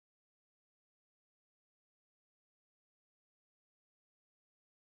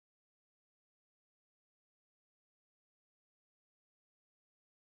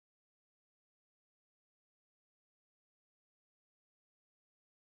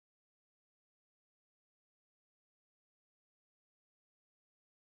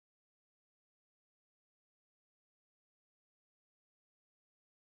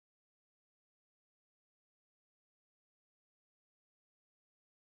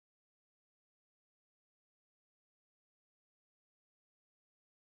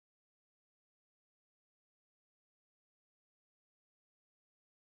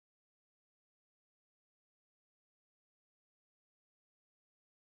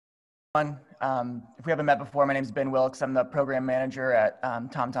If we haven't met before, my name is Ben Wilkes. I'm the program manager at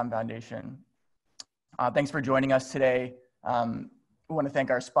TomTom Foundation. Thanks for joining us today. We want to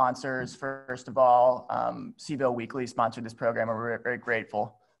thank our sponsors. First of all, CVille Weekly sponsored this program, and we're very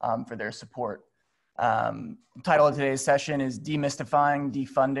grateful for their support. The title of today's session is Demystifying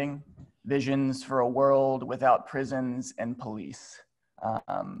Defunding, Visions for a World Without Prisons and Police.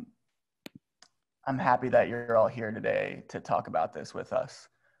 I'm happy that you're all here today to talk about this with us.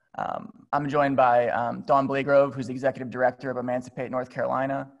 I'm joined by Dawn Blagrove, who's the Executive Director of Emancipate North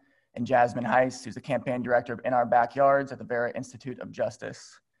Carolina, and Jasmine Heiss, who's the Campaign Director of In Our Backyards at the Vera Institute of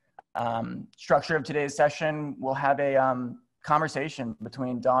Justice. Structure of today's session, we'll have a conversation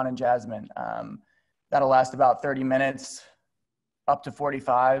between Dawn and Jasmine. That'll last about 30 minutes, up to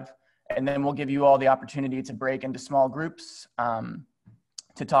 45, and then we'll give you all the opportunity to break into small groups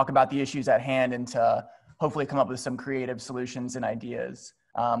to talk about the issues at hand and to hopefully come up with some creative solutions and ideas.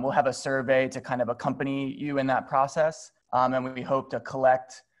 We'll have a survey to kind of accompany you in that process. And we hope to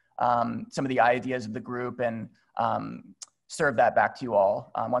collect some of the ideas of the group and serve that back to you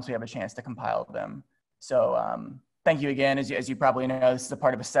all once we have a chance to compile them. So thank you again. As you probably know, this is a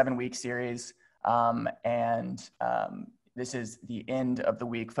part of a 7-week series. This is the end of the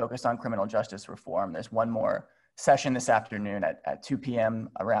week focused on criminal justice reform. There's one more session this afternoon at 2 p.m.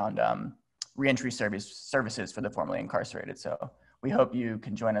 around reentry services for the formerly incarcerated. So we hope you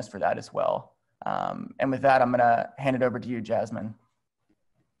can join us for that as well. And with that, I'm going to hand it over to you, Jasmine.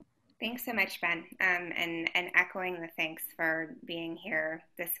 Thanks so much, Ben. And echoing the thanks for being here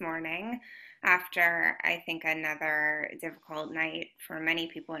this morning after, I think, another difficult night for many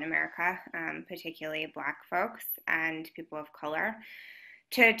people in America, particularly Black folks and people of color,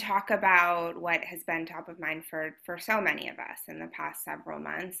 to talk about what has been top of mind for so many of us in the past several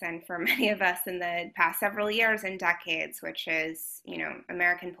months, and for many of us in the past several years and decades, which is,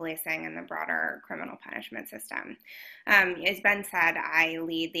 American policing and the broader criminal punishment system. As Ben said, I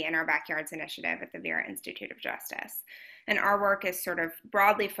lead the In Our Backyards initiative at the Vera Institute of Justice. And our work is sort of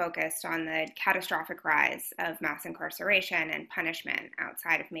broadly focused on the catastrophic rise of mass incarceration and punishment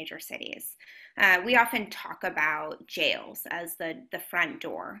outside of major cities. We often talk about jails as the front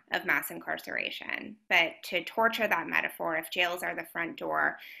door of mass incarceration. But to torture that metaphor, if jails are the front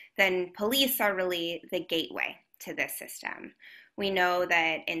door, then police are really the gateway to this system. We know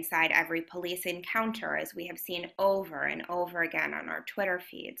that inside every police encounter, as we have seen over and over again on our Twitter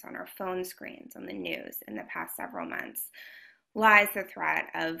feeds, on our phone screens, on the news in the past several months, lies the threat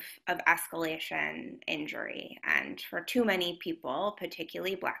of escalation, injury, and for too many people,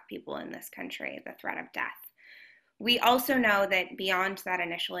 particularly Black people in this country, the threat of death. We also know that beyond that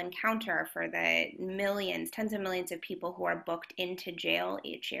initial encounter, for the millions, tens of millions of people who are booked into jail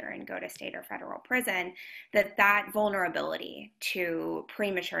each year and go to state or federal prison, that vulnerability to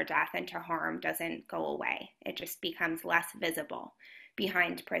premature death and to harm doesn't go away. It just becomes less visible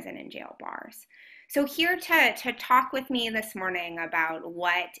behind prison and jail bars. So here to talk with me this morning about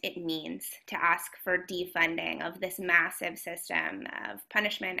what it means to ask for defunding of this massive system of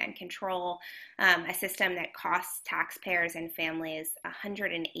punishment and control, a system that costs taxpayers and families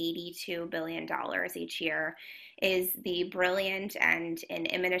 $182 billion each year, is the brilliant and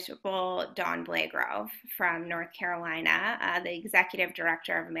inimitable Dawn Blagrove from North Carolina, the Executive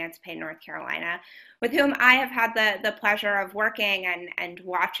Director of Emancipate North Carolina, with whom I have had the pleasure of working and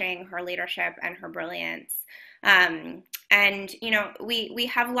watching her leadership and her brilliance. We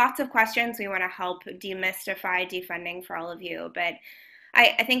have lots of questions. We want to help demystify defunding for all of you, but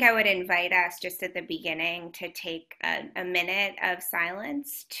I think I would invite us just at the beginning to take a minute of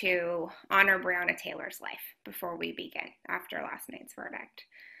silence to honor Breonna Taylor's life before we begin after last night's verdict.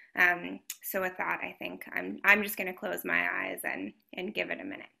 So with that, I think I'm just going to close my eyes and give it a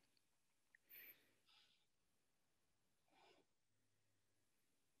minute.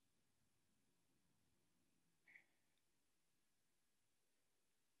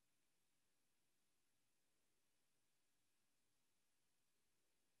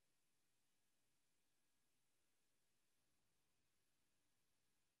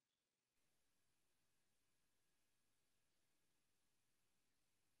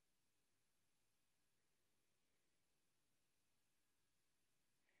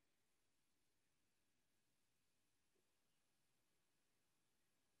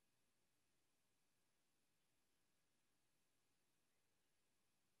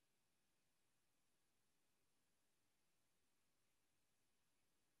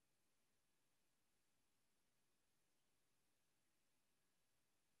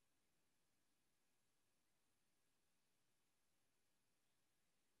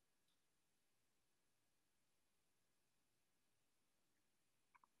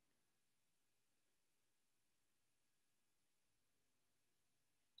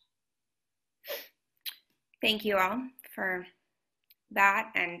 Thank you all for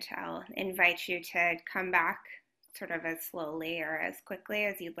that, and I'll invite you to come back sort of as slowly or as quickly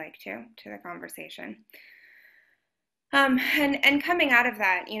as you'd like to the conversation. And coming out of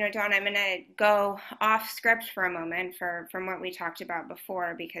that, Dawn, I'm going to go off script for a moment from what we talked about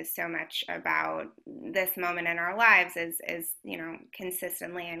before, because so much about this moment in our lives is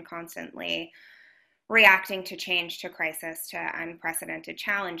consistently and constantly reacting to change, to crisis, to unprecedented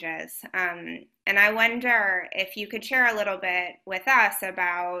challenges. And I wonder if you could share a little bit with us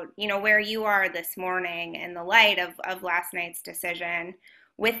about, where you are this morning in the light of last night's decision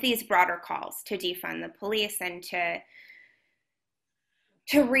with these broader calls to defund the police and to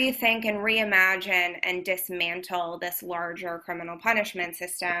rethink and reimagine and dismantle this larger criminal punishment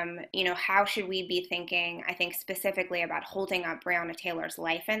system. How should we be thinking, I think, specifically about holding up Breonna Taylor's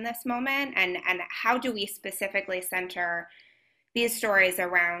life in this moment? And how do we specifically center these stories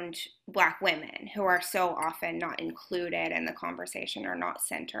around Black women who are so often not included in the conversation or not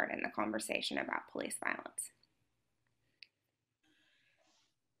centered in the conversation about police violence?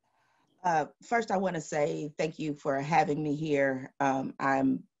 First, I want to say thank you for having me here.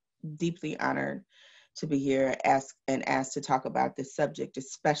 I'm deeply honored to be here asked to talk about this subject,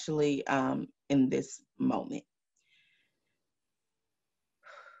 especially in this moment.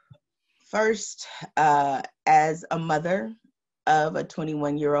 First, as a mother of a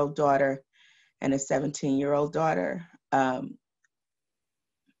 21-year-old daughter and a 17-year-old daughter,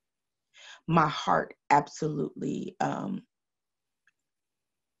 my heart absolutely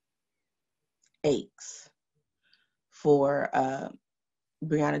aches for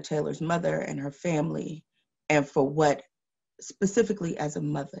Breonna Taylor's mother and her family, and for what, specifically as a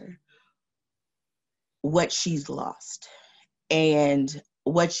mother, what she's lost, and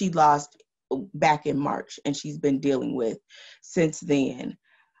what she lost back in March, and she's been dealing with since then.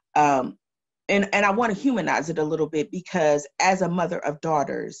 And I want to humanize it a little bit, because as a mother of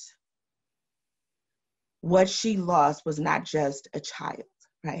daughters, what she lost was not just a child,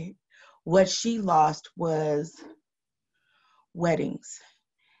 right? What she lost was weddings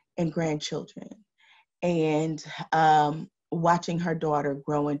and grandchildren, and watching her daughter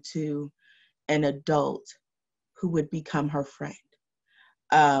grow into an adult who would become her friend,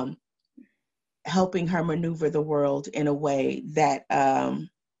 helping her maneuver the world in a way that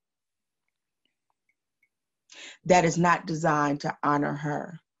that is not designed to honor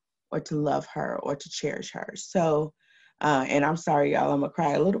her or to love her or to cherish her. So, and I'm sorry, y'all, I'm gonna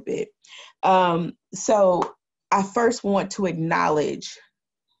cry a little bit. So I first want to acknowledge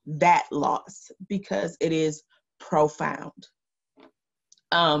that loss, because it is profound.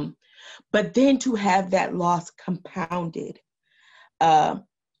 But then to have that loss compounded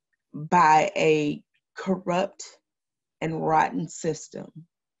by a corrupt and rotten system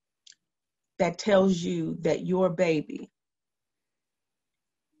that tells you that your baby,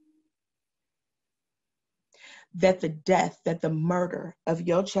 that the death, that the murder of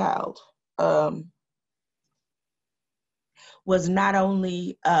your child was not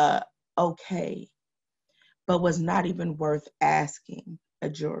only okay, but was not even worth asking a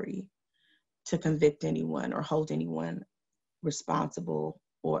jury to convict anyone or hold anyone responsible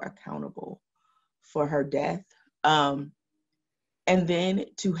or accountable for her death. And then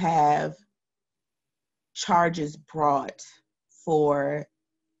to have charges brought for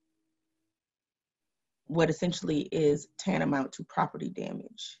what essentially is tantamount to property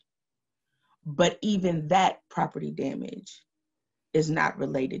damage. But even that property damage is not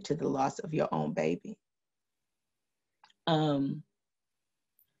related to the loss of your own baby.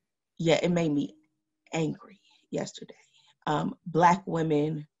 Yeah, it made me angry yesterday. Black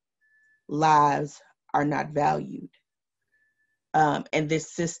women lives are not valued. And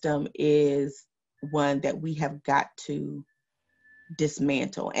this system is one that we have got to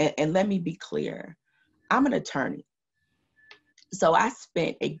dismantle. And let me be clear, I'm an attorney. So I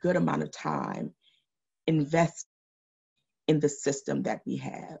spent a good amount of time investing in the system that we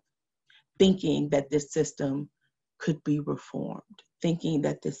have, thinking that this system could be reformed, thinking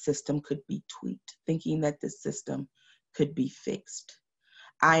that this system could be tweaked, thinking that this system could be fixed.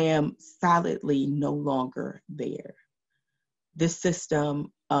 I am solidly no longer there. This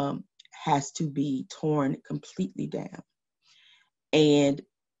system has to be torn completely down and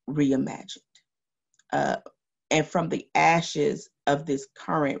reimagined. And from the ashes of this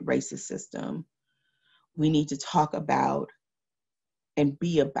current racist system, we need to talk about and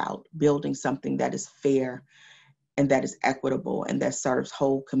be about building something that is fair and that is equitable and that serves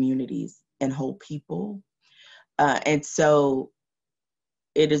whole communities and whole people. And so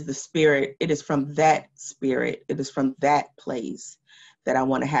it is the spirit, it is from that spirit, it is from that place that I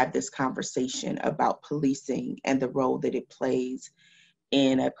want to have this conversation about policing and the role that it plays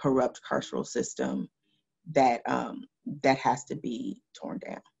in a corrupt carceral system that that has to be torn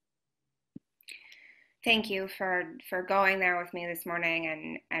down. Thank you for going there with me this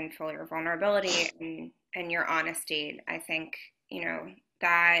morning and for your vulnerability and your honesty. I think, you know,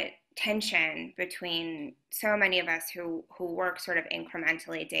 that tension between so many of us who work sort of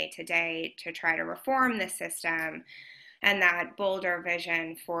incrementally day to day to try to reform the system, and that bolder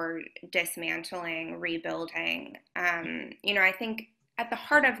vision for dismantling, rebuilding. You know, I think at the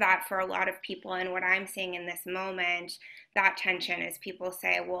heart of that for a lot of people, and what I'm seeing in this moment, that tension is people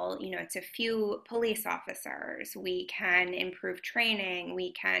say, well, you know, it's a few police officers, we can improve training,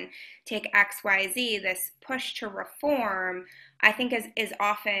 we can take X, Y, Z. This push to reform, I think, is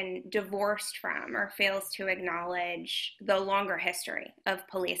often divorced from or fails to acknowledge the longer history of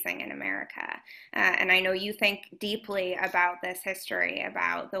policing in America. And I know you think deeply about this history,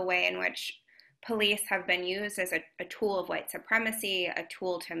 about the way in which police have been used as a tool of white supremacy, a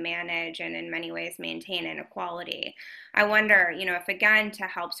tool to manage and in many ways maintain inequality. I wonder, you know, if again, to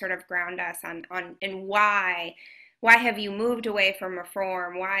help sort of ground us on why have you moved away from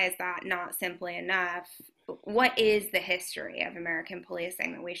reform? Why is that not simply enough? What is the history of American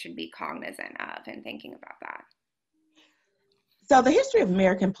policing that we should be cognizant of and thinking about that? So the history of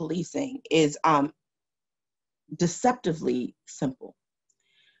American policing is deceptively simple.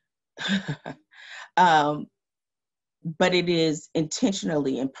 But it is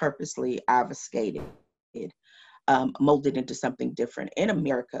intentionally and purposely obfuscated, molded into something different. In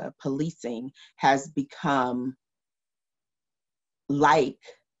America, policing has become like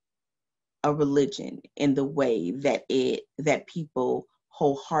a religion in the way that people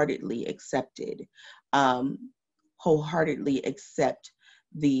wholeheartedly accept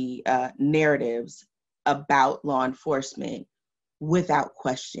the narratives about law enforcement without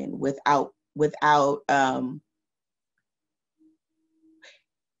question, without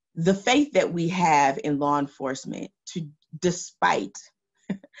the faith that we have in law enforcement, despite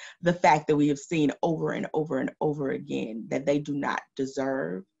the fact that we have seen over and over and over again that they do not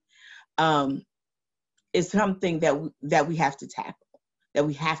deserve, is something that we have to tackle, that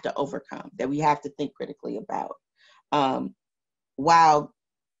we have to overcome, that we have to think critically about. While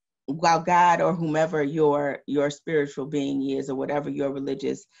God or whomever your spiritual being is, or whatever your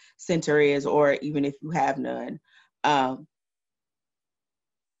religious center is, or even if you have none,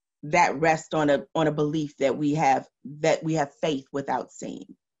 that rests on a belief that we have faith without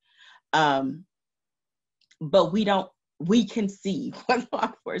seeing. But we can see what law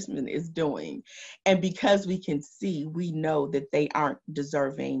enforcement is doing. And because we can see, we know that they aren't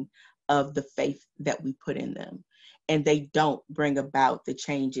deserving of the faith that we put in them. And they don't bring about the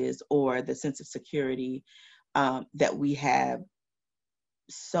changes or the sense of security that we have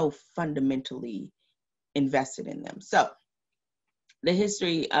so fundamentally invested in them. So the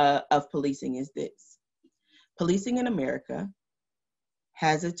history of policing is this. Policing in America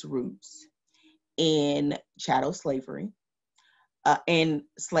has its roots in chattel slavery, in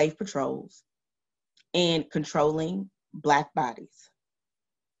slave patrols, and controlling Black bodies.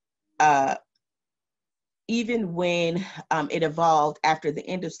 Even when it evolved after the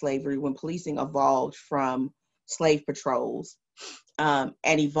end of slavery, when policing evolved from slave patrols and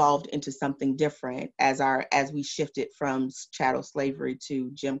evolved into something different as we shifted from chattel slavery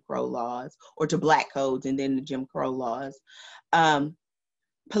to Jim Crow laws, or to Black codes and then the Jim Crow laws,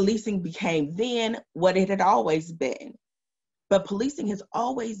 policing became then what it had always been. But policing has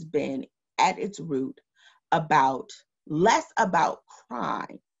always been at its root less about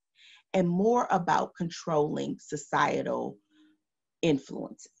crime and more about controlling societal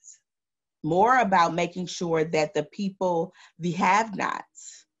influences, more about making sure that the people, the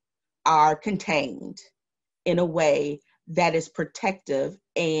have-nots, are contained in a way that is protective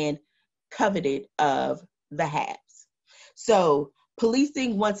and coveted of the haves. So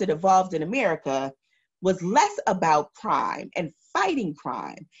policing, once it evolved in America, was less about crime and fighting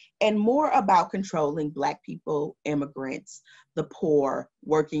crime and more about controlling Black people, immigrants, the poor,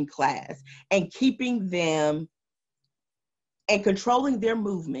 working class, and keeping them and controlling their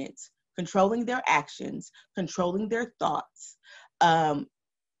movements, controlling their actions, controlling their thoughts,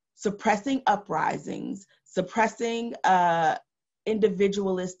 suppressing uprisings, suppressing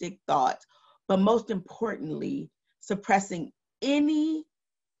individualistic thoughts, but most importantly, suppressing any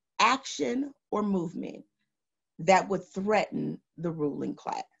action or movement that would threaten the ruling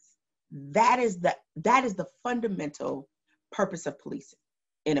class. That is the fundamental purpose of policing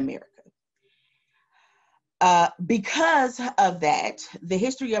in America. Because of that, the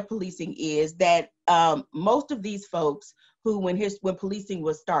history of policing is that most of these folks who, when policing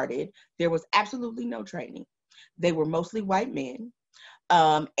was started, there was absolutely no training. They were mostly white men.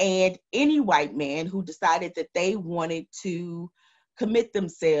 And any white man who decided that they wanted to commit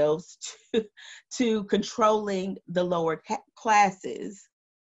themselves to controlling the lower classes,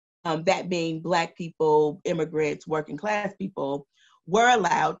 that being Black people, immigrants, working class people, were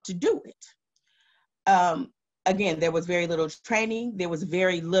allowed to do it. Again, there was very little training. There was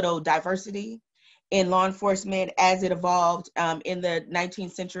very little diversity in law enforcement as it evolved in the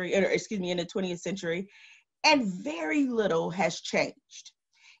 19th century, or excuse me, in the 20th century, and very little has changed.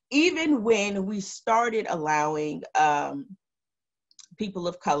 Even when we started allowing people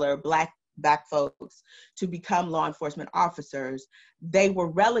of color, Black folks, to become law enforcement officers, they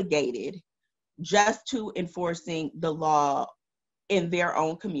were relegated just to enforcing the law in their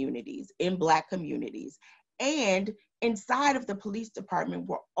own communities, in Black communities. And inside of the police department,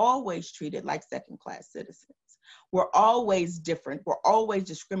 we're always treated like second-class citizens. We're always different. We're always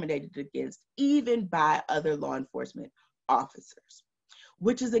discriminated against, even by other law enforcement officers,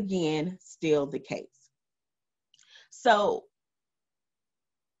 which is, again, still the case. So,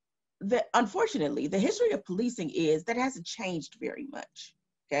 unfortunately, the history of policing is that it hasn't changed very much,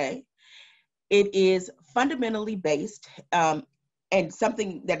 okay? It is fundamentally based, and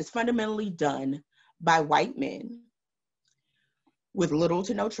something that is fundamentally done by white men with little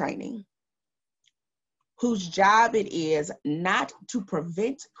to no training, whose job it is not to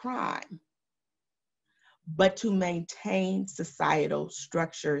prevent crime, but to maintain societal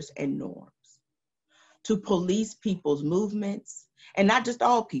structures and norms, to police people's movements, and not just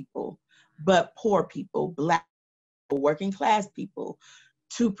all people, but poor people, Black people, working class people,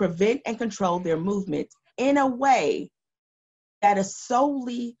 to prevent and control their movements in a way that is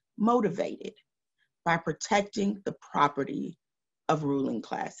solely motivated by protecting the property of ruling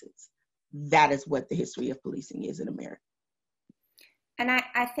classes. That is what the history of policing is in America. And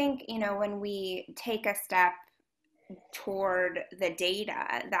I think, when we take a step toward the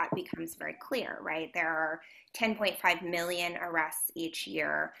data, that becomes very clear, right? There are 10.5 million arrests each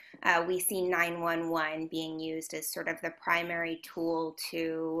year. We see 911 being used as sort of the primary tool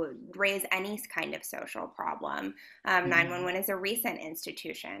to raise any kind of social problem. 911 is a recent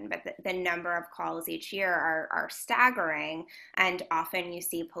institution, but the number of calls each year are staggering, and often you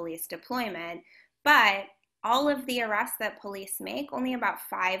see police deployment. But all of the arrests that police make, only about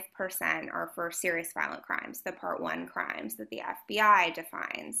 5% are for serious violent crimes, the Part 1 crimes that the FBI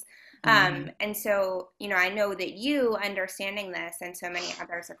defines. And so, I know that you, understanding this, and so many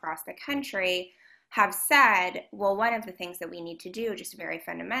others across the country, have said, well, one of the things that we need to do, just very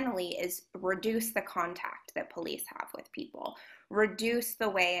fundamentally, is reduce the contact that police have with people, reduce the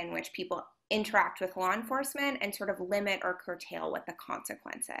way in which people interact with law enforcement, and sort of limit or curtail what the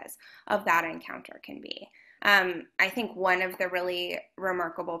consequences of that encounter can be. I think one of the really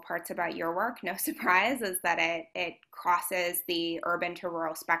remarkable parts about your work, no surprise, is that it crosses the urban to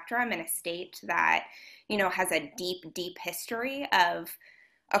rural spectrum in a state that, has a deep, deep history of,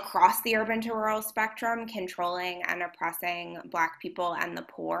 across the urban to rural spectrum, controlling and oppressing Black people and the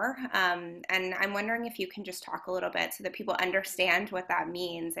poor. And I'm wondering if you can just talk a little bit so that people understand what that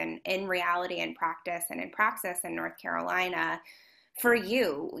means, and in reality and practice and in praxis in North Carolina. For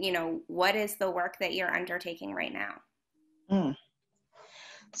you, what is the work that you're undertaking right now?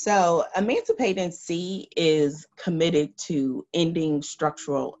 So Emancipate NC is committed to ending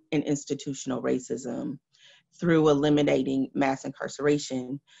structural and institutional racism through eliminating mass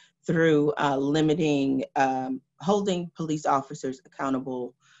incarceration, through limiting, holding police officers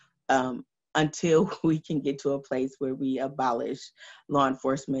accountable until we can get to a place where we abolish law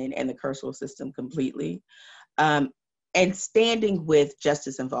enforcement and the carceral system completely. And standing with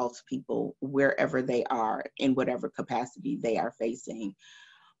justice-involved people wherever they are, in whatever capacity they are facing.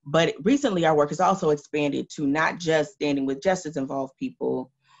 But recently, our work has also expanded to not just standing with justice-involved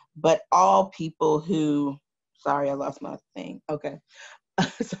people, but all people who, sorry, I lost my thing, okay.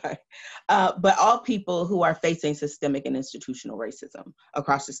 Sorry. But all people who are facing systemic and institutional racism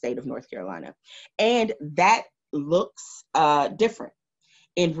across the state of North Carolina. And that looks different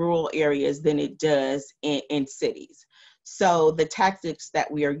in rural areas than it does in cities. So the tactics that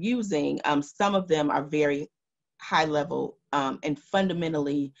we are using, some of them are very high level and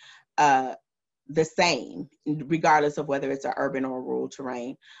fundamentally the same, regardless of whether it's an urban or rural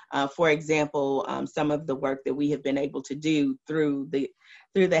terrain. For example, some of the work that we have been able to do through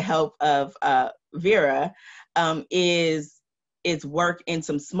the help of Vera is work in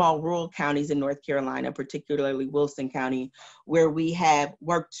some small rural counties in North Carolina, particularly Wilson County, where we have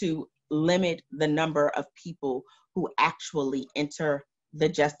worked to limit the number of people who actually enter the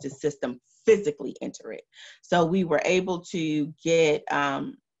justice system physically enter it. So we were able to get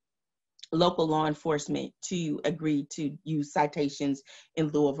local law enforcement to agree to use citations in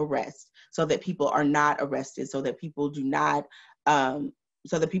lieu of arrest, so that people are not arrested, so that people do not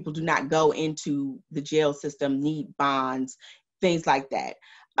go into the jail system, need bonds, things like that.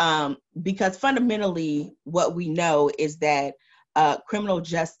 Because fundamentally, what we know is that criminal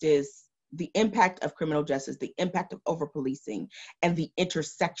justice, the impact of criminal justice, the impact of over-policing, and the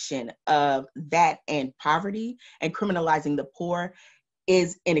intersection of that and poverty and criminalizing the poor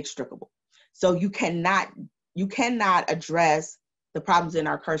is inextricable. So you cannot address the problems in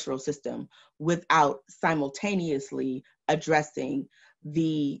our carceral system without simultaneously addressing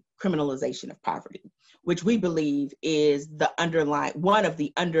the criminalization of poverty, which we believe is one of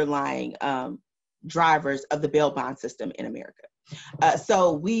the underlying drivers of the bail bond system in America.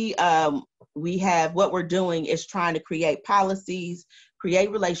 So we have, what we're doing is trying to create policies, create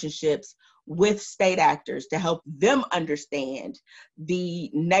relationships with state actors to help them understand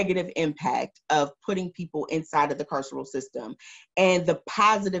the negative impact of putting people inside of the carceral system and the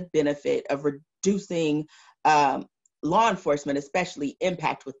positive benefit of reducing law enforcement, especially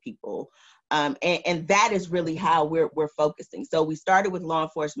impact with people. And that is really how we're focusing. So we started with law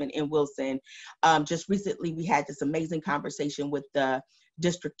enforcement in Wilson. Just recently, we had this amazing conversation with the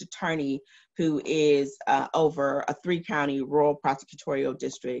district attorney, who is over a 3-county rural prosecutorial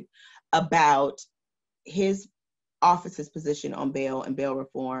district, about his office's position on bail and bail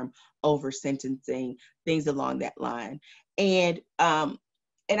reform over sentencing, things along that line. And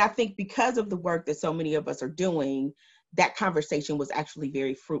I think because of the work that so many of us are doing, that conversation was actually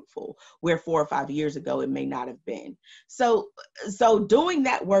very fruitful, where 4 or 5 years ago it may not have been. So doing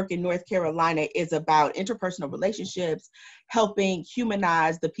that work in North Carolina is about interpersonal relationships, helping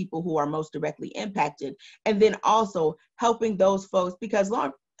humanize the people who are most directly impacted, and then also helping those folks, because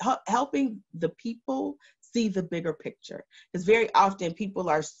helping the people see the bigger picture. Because very often people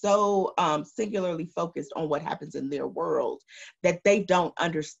are so singularly focused on what happens in their world that they don't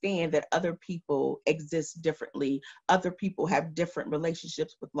understand that other people exist differently. Other people have different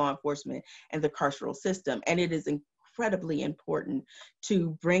relationships with law enforcement and the carceral system. And it is incredibly important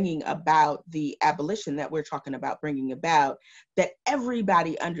to bringing about the abolition that we're talking about bringing about, that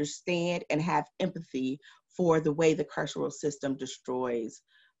everybody understand and have empathy for the way the carceral system destroys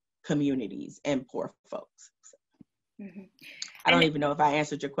communities and poor folks. Mm-hmm. I don't even know if I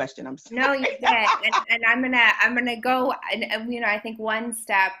answered your question. I'm sorry. No, you did. And I'm gonna go, and I think one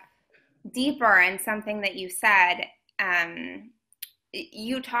step deeper in something that you said.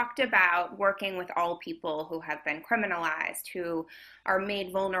 You talked about working with all people who have been criminalized, who are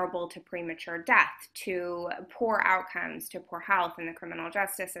made vulnerable to premature death, to poor outcomes, to poor health in the criminal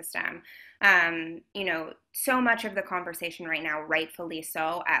justice system. So much of the conversation right now, rightfully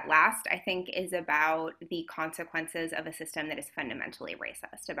so, at last, I think, is about the consequences of a system that is fundamentally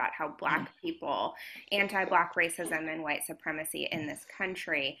racist, about how Black people, anti-Black racism and white supremacy in this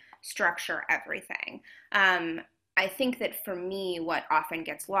country structure everything. I think that for me, what often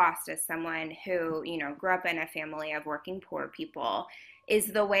gets lost as someone who, grew up in a family of working poor people,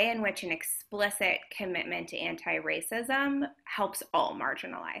 is the way in which an explicit commitment to anti-racism helps all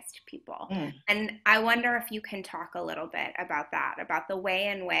marginalized people. And I wonder if you can talk a little bit about that, about the way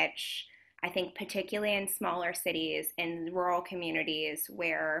in which I think particularly in smaller cities, in rural communities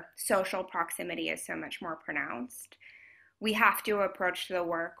where social proximity is so much more pronounced, we have to approach the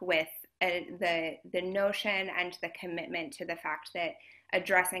work with the notion and the commitment to the fact that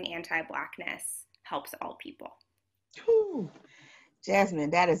addressing anti-Blackness helps all people. Ooh,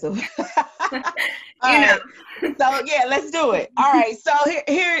 Jasmine, that is a right. So yeah, let's do it. All right. So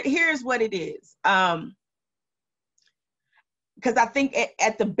here's what it is. Because I think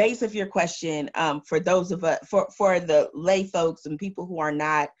at the base of your question, for those of us, for the lay folks and people who are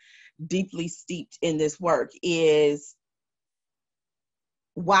not deeply steeped in this work, is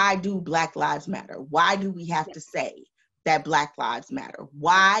why do Black lives matter? Why do we have to say that Black lives matter?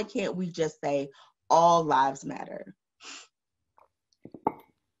 Why can't we just say all lives matter?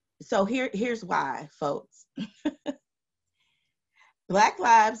 So here's why, folks. Black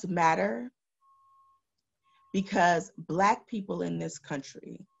lives matter because Black people in this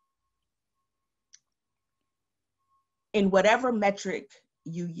country, in whatever metric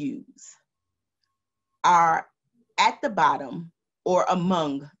you use, are at the bottom or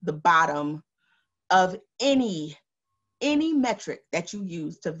among the bottom of any metric that you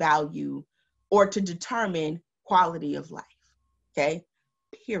use to value or to determine quality of life, okay?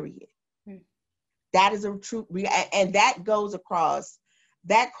 Period. That is a true, and that goes across,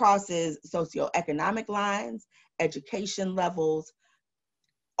 that crosses socioeconomic lines, education levels,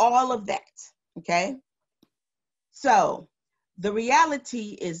 all of that, okay? So the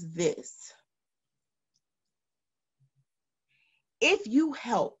reality is this. If you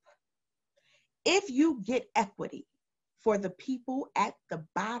help, if you get equity for the people at the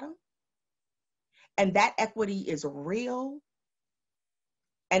bottom, and that equity is real,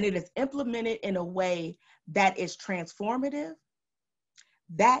 and it is implemented in a way that is transformative,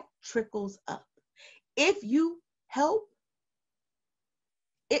 that trickles up. If you help,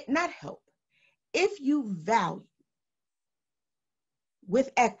 if you value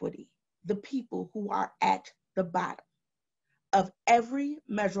with equity the people who are at the bottom of every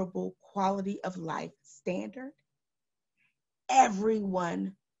measurable quality of life standard,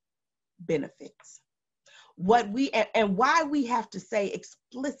 everyone benefits. And why we have to say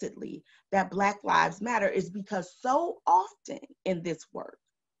explicitly that Black Lives Matter is because so often in this work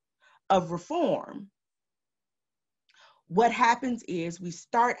of reform, what happens is we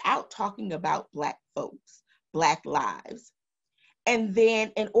start out talking about Black folks, Black lives, and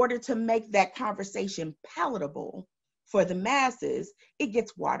then in order to make that conversation palatable for the masses, it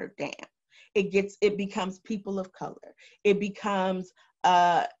gets watered down. It becomes people of color. It becomes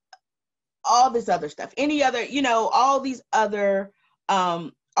all this other stuff. Any other, all of these other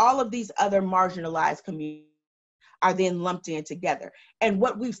marginalized communities are then lumped in together. And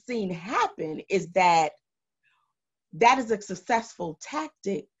what we've seen happen is that is a successful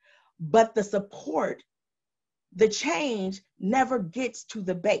tactic, but the support, the change never gets to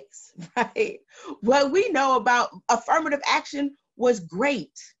the base, right? What we know about affirmative action was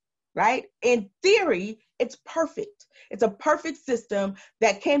great, right? In theory, it's perfect. It's a perfect system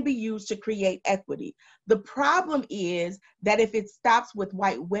that can be used to create equity. The problem is that if it stops with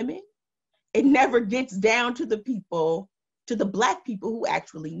white women, it never gets down to the people, to the Black people who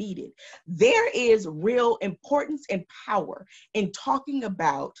actually need it. There is real importance and power in talking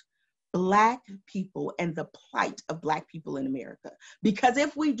about Black people and the plight of Black people in America. Because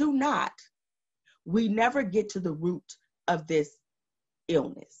if we do not, we never get to the root of this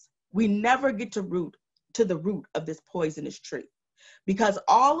illness. We never get to the root of this poisonous tree. Because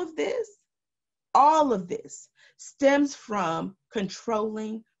all of this stems from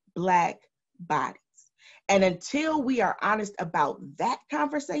controlling Black bodies. And until we are honest about that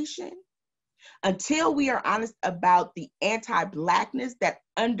conversation, until we are honest about the anti-Blackness that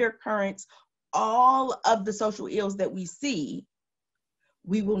undercurrents all of the social ills that we see,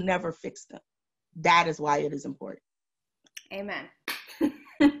 we will never fix them. That is why it is important. Amen.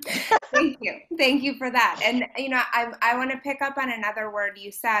 Thank you for that. And I want to pick up on another word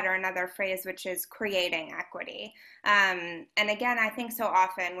you said, or another phrase, which is creating equity. And again, I think so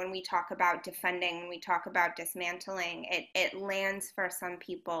often when we talk about defunding, when we talk about dismantling, it lands for some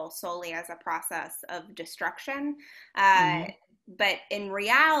people solely as a process of destruction. But in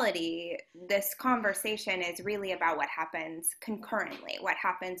reality, this conversation is really about what happens concurrently, what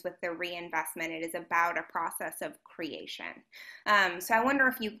happens with the reinvestment. It is about a process of creation. So I wonder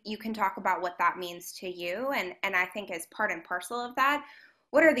if you can talk about what that means to you. And I think as part and parcel of that,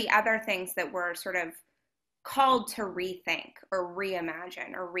 what are the other things that we're sort of called to rethink or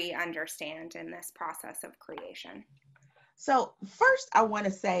reimagine or re-understand in this process of creation? So first, I want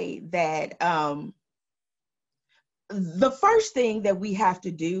to say that the first thing that we have to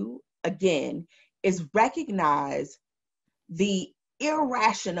do, again, is recognize the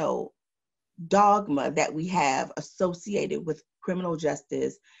irrational dogma that we have associated with criminal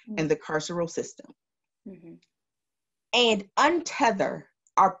justice and the carceral system, and untether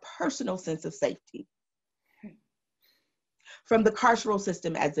our personal sense of safety from the carceral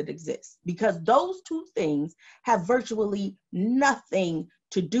system as it exists, because those two things have virtually nothing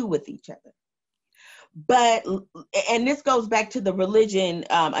to do with each other. But, and this goes back to the religion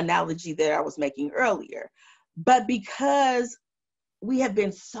analogy that I was making earlier, but because we have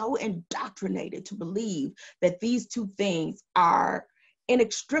been so indoctrinated to believe that these two things are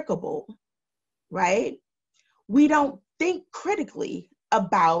inextricable, right? We don't think critically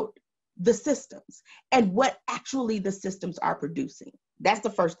about the systems and what actually the systems are producing. That's the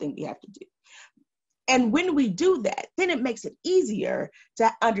first thing we have to do. And when we do that, then it makes it easier to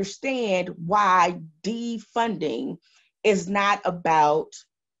understand why defunding is not about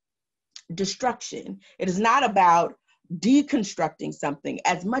destruction. It is not about deconstructing something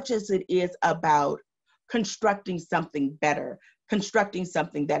as much as it is about constructing something better, constructing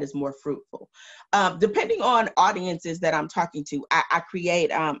something that is more fruitful. Depending on audiences that I'm talking to,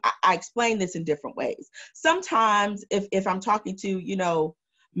 I explain this in different ways. Sometimes if I'm talking to,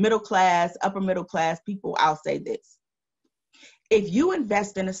 middle class, upper middle class people, I'll say this. If you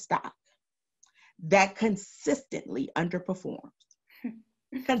invest in a stock that consistently underperforms,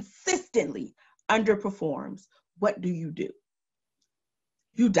 consistently underperforms, what do? You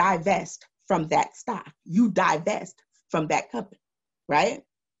divest from that stock. You divest from that company, right?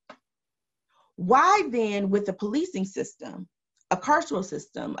 Why then, with a policing system, a carceral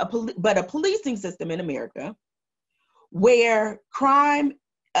system, but a policing system in America, where crime,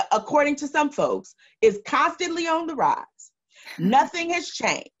 according to some folks, is constantly on the rise, nothing has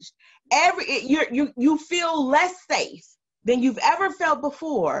changed. You feel less safe than you've ever felt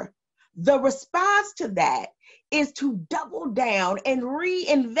before. The response to that is to double down and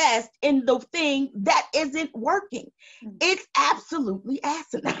reinvest in the thing that isn't working. It's absolutely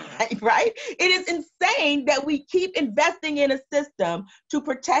asinine, right? It is insane that we keep investing in a system to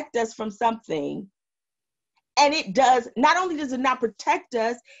protect us from something. And it does, not only does it not protect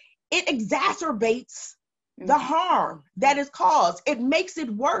us, it exacerbates the harm that is caused. It makes it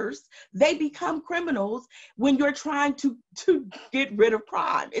worse. They become criminals when you're trying to get rid of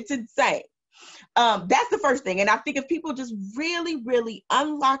crime. It's insane. That's the first thing. And I think if people just really, really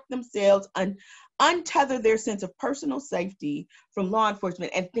unlock themselves and untether their sense of personal safety from law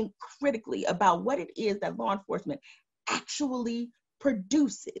enforcement and think critically about what it is that law enforcement actually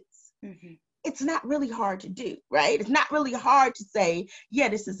produces, it's not really hard to do, right? It's not really hard to say, yeah,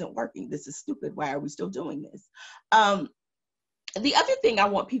 this isn't working. This is stupid. Why are we still doing this? The other thing I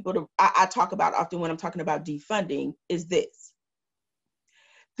want people to, I talk about often when I'm talking about defunding is this.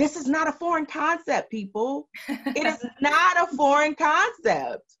 This is not a foreign concept, people. It is not a foreign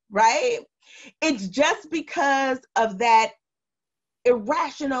concept, right? It's just because of that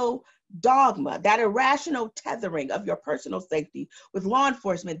irrational dogma, that irrational tethering of your personal safety with law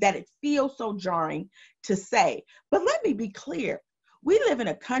enforcement that it feels so jarring to say. But let me be clear. We live in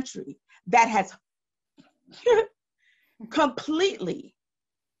a country that has completely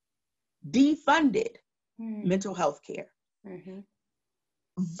defunded mental health care,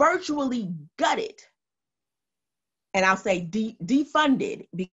 virtually gutted, and I'll say defunded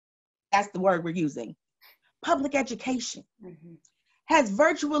because that's the word we're using, public education, has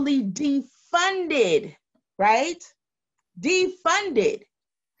virtually defunded, right? Defunded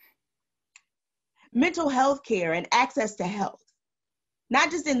mental health care and access to health,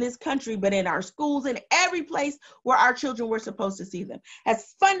 not just in this country, but in our schools and every place where our children were supposed to see them,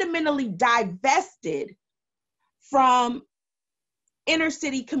 has fundamentally divested from inner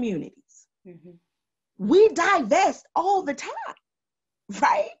city communities. We divest all the time,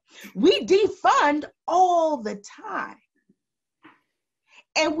 right? We defund all the time.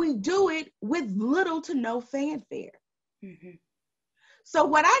 And we do it with little to no fanfare. So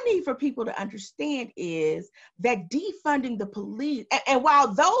what I need for people to understand is that defunding the police, and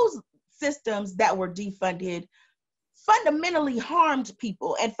while those systems that were defunded fundamentally harmed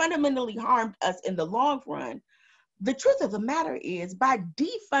people and fundamentally harmed us in the long run, the truth of the matter is by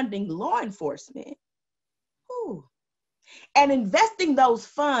defunding law enforcement, and investing those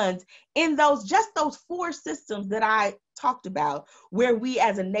funds in those 4 systems that I talked about, where we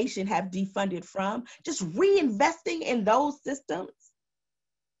as a nation have defunded from, just reinvesting in those systems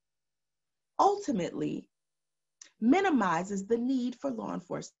ultimately minimizes the need for law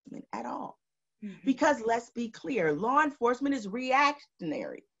enforcement at all. Because let's be clear, law enforcement is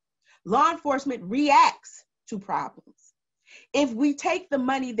reactionary. Law enforcement reacts to problems. If we take the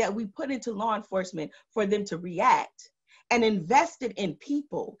money that we put into law enforcement for them to react and invest it in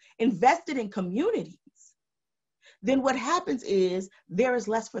people, invest it in communities, then what happens is there is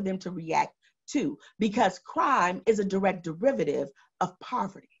less for them to react to, because crime is a direct derivative of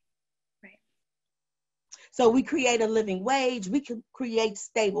poverty. Right. So we create a living wage, we can create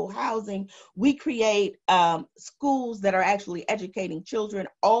stable housing, we create schools that are actually educating children,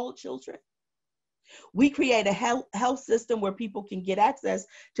 all children. We create a health system where people can get access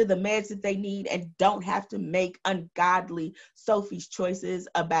to the meds that they need and don't have to make ungodly Sophie's choices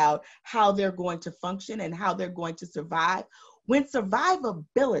about how they're going to function and how they're going to survive. When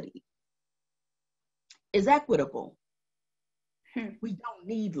survivability is equitable, we don't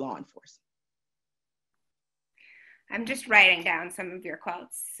need law enforcement. I'm just writing down some of your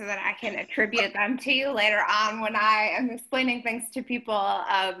quotes so that I can attribute them to you later on when I am explaining things to people.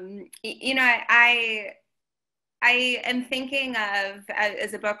 You know, I am thinking of,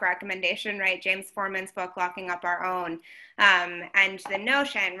 as a book recommendation, right, James Forman's book, Locking Up Our Own, and the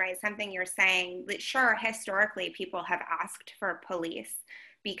notion, right, something you're saying, that sure, historically, people have asked for police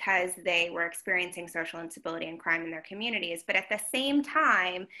because they were experiencing social instability and crime in their communities. But at the same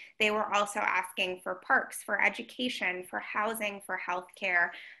time, they were also asking for perks, for education, for housing, for healthcare.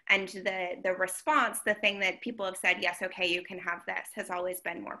 And the response, the thing that people have said, yes, okay, you can have this, has always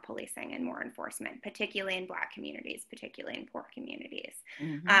been more policing and more enforcement, particularly in Black communities, particularly in poor communities.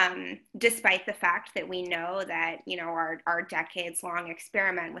 Despite the fact that we know that, you know, our decades-long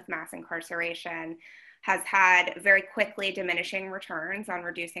experiment with mass incarceration has had very quickly diminishing returns on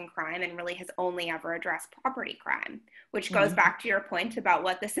reducing crime and really has only ever addressed property crime, which goes back to your point about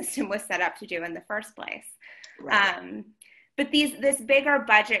what the system was set up to do in the first place. Right. But this bigger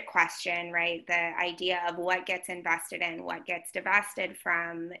budget question, right, the idea of what gets invested in, what gets divested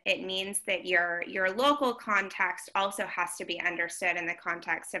from, it means that your local context also has to be understood in the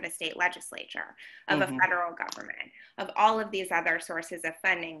context of a state legislature, of a federal government, of all of these other sources of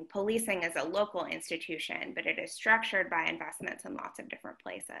funding. Policing is a local institution, but it is structured by investments in lots of different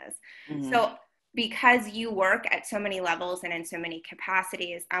places. So because you work at so many levels and in so many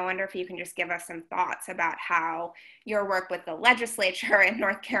capacities, I wonder if you can just give us some thoughts about how your work with the legislature in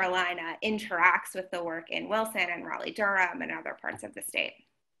North Carolina interacts with the work in Wilson and Raleigh, Durham, and other parts of the state.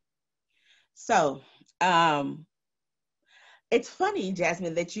 So, it's funny,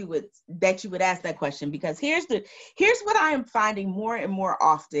 Jasmine, that you would ask that question, because here's what I am finding more and more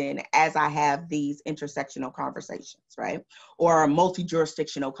often as I have these intersectional conversations, right, or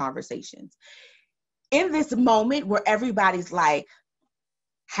multi-jurisdictional conversations. In this moment where everybody's like,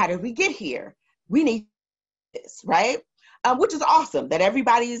 how did we get here? We need this, right? Which is awesome that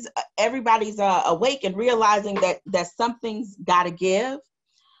everybody's awake and realizing that something's got to give.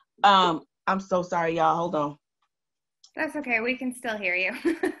 I'm so sorry, y'all. Hold on. That's okay. We can still hear you.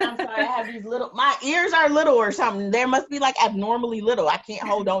 I'm sorry. I have these my ears are little or something. There must be like abnormally little. I can't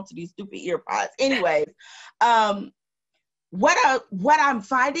hold on to these stupid ear pods. Anyways, what I'm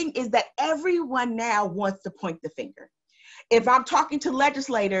finding is that everyone now wants to point the finger. If I'm talking to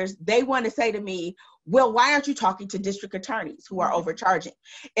legislators, they want to say to me, well, why aren't you talking to district attorneys who are overcharging?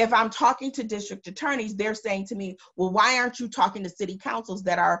 If I'm talking to district attorneys, they're saying to me, well, why aren't you talking to city councils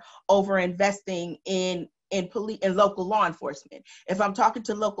that are over-investing in police and local law enforcement? If I'm talking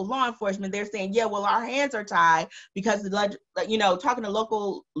to local law enforcement, they're saying, yeah, well, our hands are tied because talking to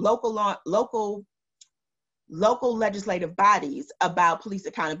local legislative bodies about police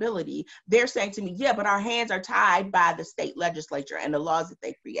accountability, they're saying to me, yeah, but our hands are tied by the state legislature and the laws that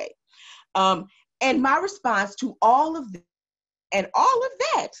they create. And my response to all of this and all of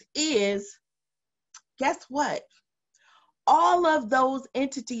that is, guess what? All of those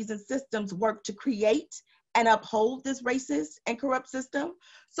entities and systems work to create and uphold this racist and corrupt system.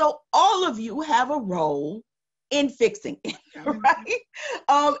 So all of you have a role in fixing it, right?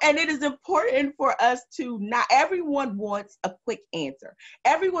 And it is important for us to not, everyone wants a quick answer.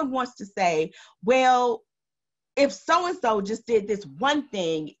 Everyone wants to say, well, if so-and-so just did this one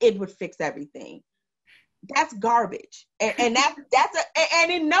thing, it would fix everything. That's garbage. And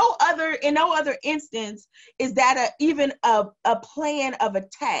and in no other instance is that even a plan of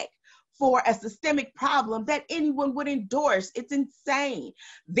attack for a systemic problem that anyone would endorse. It's insane.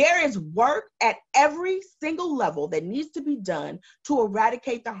 There is work at every single level that needs to be done to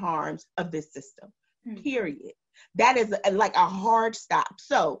eradicate the harms of this system, period. That is like a hard stop.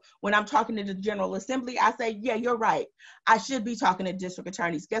 So when I'm talking to the General Assembly, I say, yeah, you're right. I should be talking to district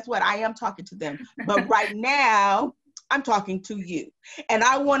attorneys. Guess what? I am talking to them. But right now, I'm talking to you. And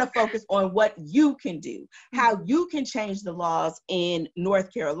I want to focus on what you can do, how you can change the laws in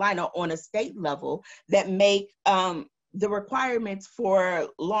North Carolina on a state level that make the requirements for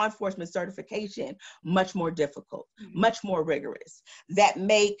law enforcement certification much more difficult, much more rigorous, that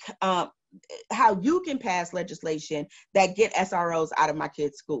make how you can pass legislation that get SROs out of my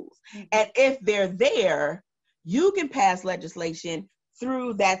kids' schools. And if they're there, you can pass legislation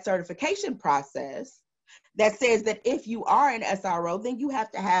through that certification process that says that if you are an SRO, then you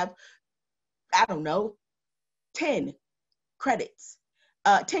have to have, 10 credits,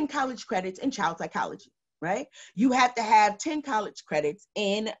 10 college credits in child psychology, right? You have to have 10 college credits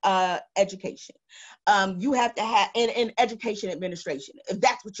in education. You have to have in education administration, if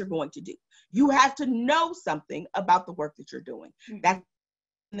that's what you're going to do. You have to know something about the work that you're doing. That's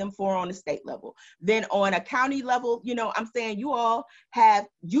them for on a state level. Then on a county level, I'm saying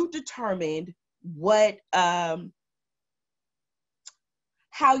you determined what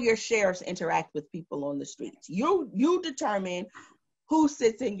how your sheriffs interact with people on the streets. You determine who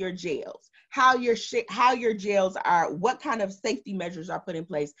sits in your jails, how your jails are, what kind of safety measures are put in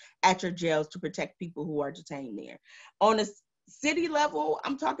place at your jails to protect people who are detained there. On a city level,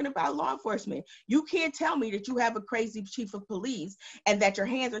 I'm talking about law enforcement. You can't tell me that you have a crazy chief of police and that your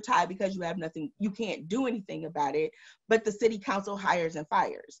hands are tied because you have nothing, you can't do anything about it, but the city council hires and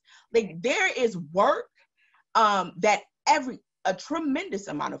fires. Like, there is work, that a tremendous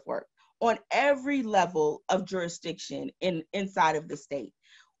amount of work on every level of jurisdiction inside of the state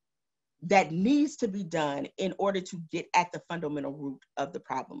that needs to be done in order to get at the fundamental root of the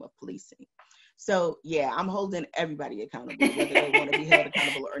problem of policing. So yeah, I'm holding everybody accountable, whether they want to be held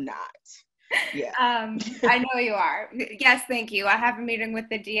accountable or not. Yeah. I know you are. Yes, thank you. I have a meeting with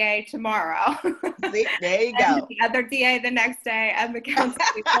the DA tomorrow. See, there you and go. the other DA the next day, and the council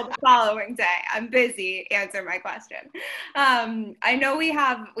people the following day. I'm busy. Answer my question. I know we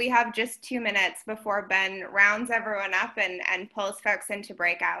have just 2 minutes before Ben rounds everyone up and pulls folks into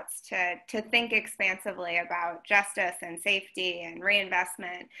breakouts to think expansively about justice and safety and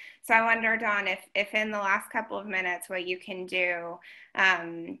reinvestment. So I wonder, Dawn, if in the last couple of minutes, what you can do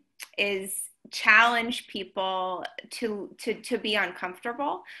is challenge people to be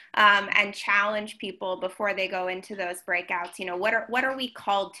uncomfortable, and challenge people before they go into those breakouts. You know, what are we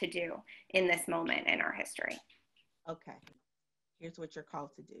called to do in this moment in our history? Okay, here's what you're called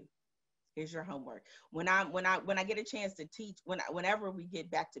to do. Here's your homework. When I get a chance to teach, whenever we get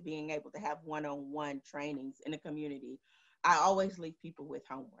back to being able to have one-on-one trainings in the community, I always leave people with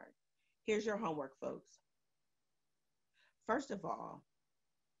homework. Here's your homework, folks. First of all,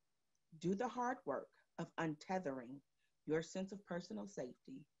 do the hard work of untethering your sense of personal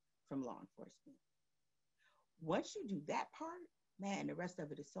safety from law enforcement. Once you do that part, man, the rest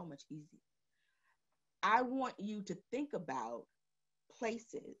of it is so much easier. I want you to think about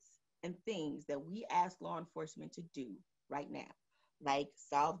places and things that we ask law enforcement to do right now, like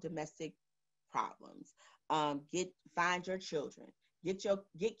solve domestic problems, find your children, get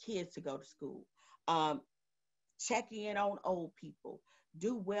kids to go to school, check in on old people,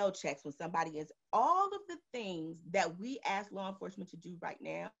 do well checks when somebody is, all of the things that we ask law enforcement to do right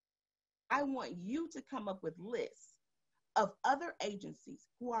now. I want you to come up with lists of other agencies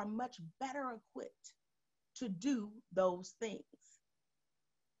who are much better equipped to do those things,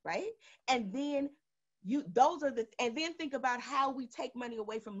 right? And then and then think about how we take money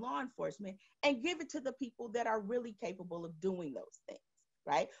away from law enforcement and give it to the people that are really capable of doing those things,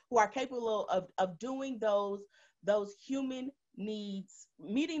 right? Who are capable of doing those human needs,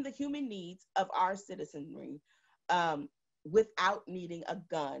 meeting the human needs of our citizenry, without needing a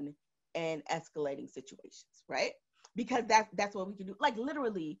gun and escalating situations, right? Because that's what we can do. Like,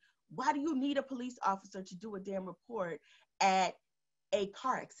 literally, why do you need a police officer to do a damn report at a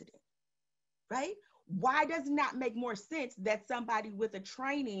car accident, right? Why does it not make more sense that somebody with a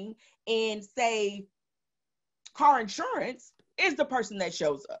training in, say, car insurance is the person that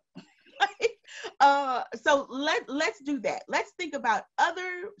shows up? So let's do that. Let's think about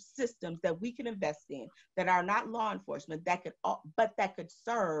other systems that we can invest in that are not law enforcement, but that could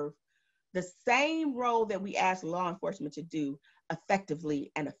serve the same role that we ask law enforcement to do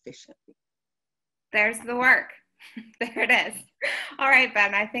effectively and efficiently. There's the work. There it is. All right,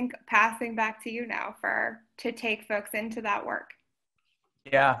 Ben, I think passing back to you now to take folks into that work.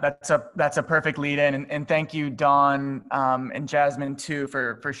 Yeah, that's a perfect lead in, and thank you, Dawn, and Jasmine too,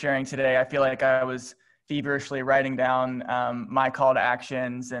 for sharing today. I feel like I was feverishly writing down my call to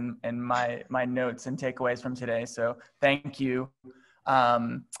actions and my notes and takeaways from today. So thank you.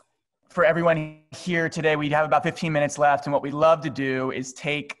 For everyone here today, we have about 15 minutes left, and what we'd love to do is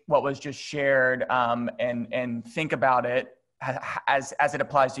take what was just shared and think about it as it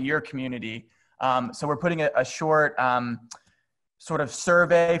applies to your community. So we're putting a short sort of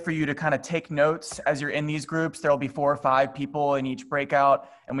survey for you to kind of take notes as you're in these groups. There'll be 4 or 5 people in each breakout,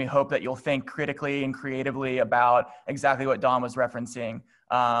 and we hope that you'll think critically and creatively about exactly what Dawn was referencing.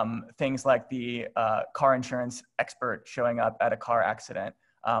 Things like the car insurance expert showing up at a car accident.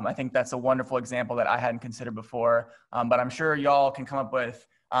 I think that's a wonderful example that I hadn't considered before, but I'm sure y'all can come up with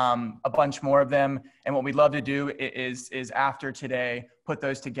a bunch more of them. And what we'd love to do is after today, put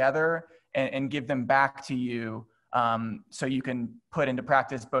those together and give them back to you, so you can put into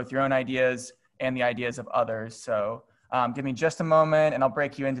practice both your own ideas and the ideas of others. So give me just a moment and I'll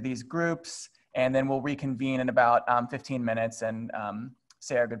break you into these groups, and then we'll reconvene in about 15 minutes and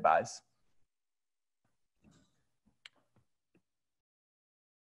say our goodbyes.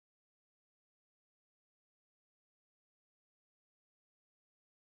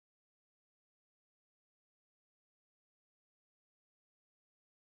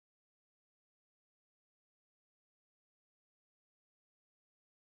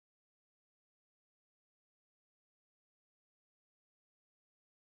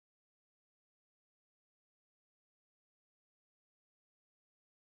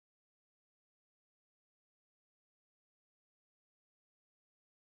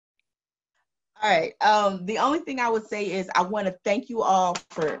 All right. The only thing I would say is I want to thank you all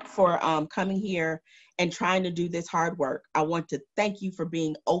for coming here and trying to do this hard work. I want to thank you for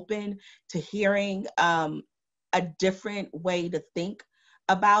being open to hearing a different way to think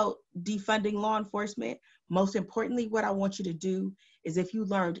about defunding law enforcement. Most importantly, what I want you to do is, if you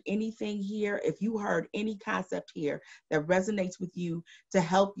learned anything here, if you heard any concept here that resonates with you to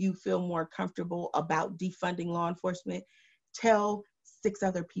help you feel more comfortable about defunding law enforcement, tell 6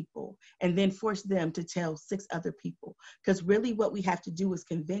 other people, and then force them to tell 6 other people. Because really what we have to do is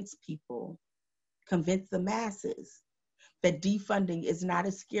convince people, convince the masses that defunding is not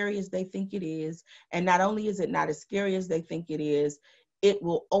as scary as they think it is. And not only is it not as scary as they think it is, it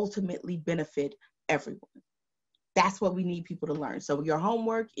will ultimately benefit everyone. That's what we need people to learn. So your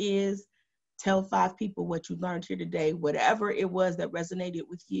homework is tell 5 people what you learned here today, whatever it was that resonated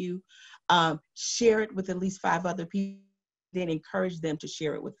with you. Share it with at least 5 other people, then encourage them to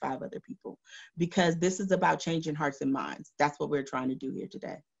share it with 5 other people, because this is about changing hearts and minds. That's what we're trying to do here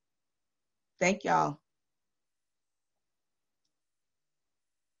today. Thank y'all.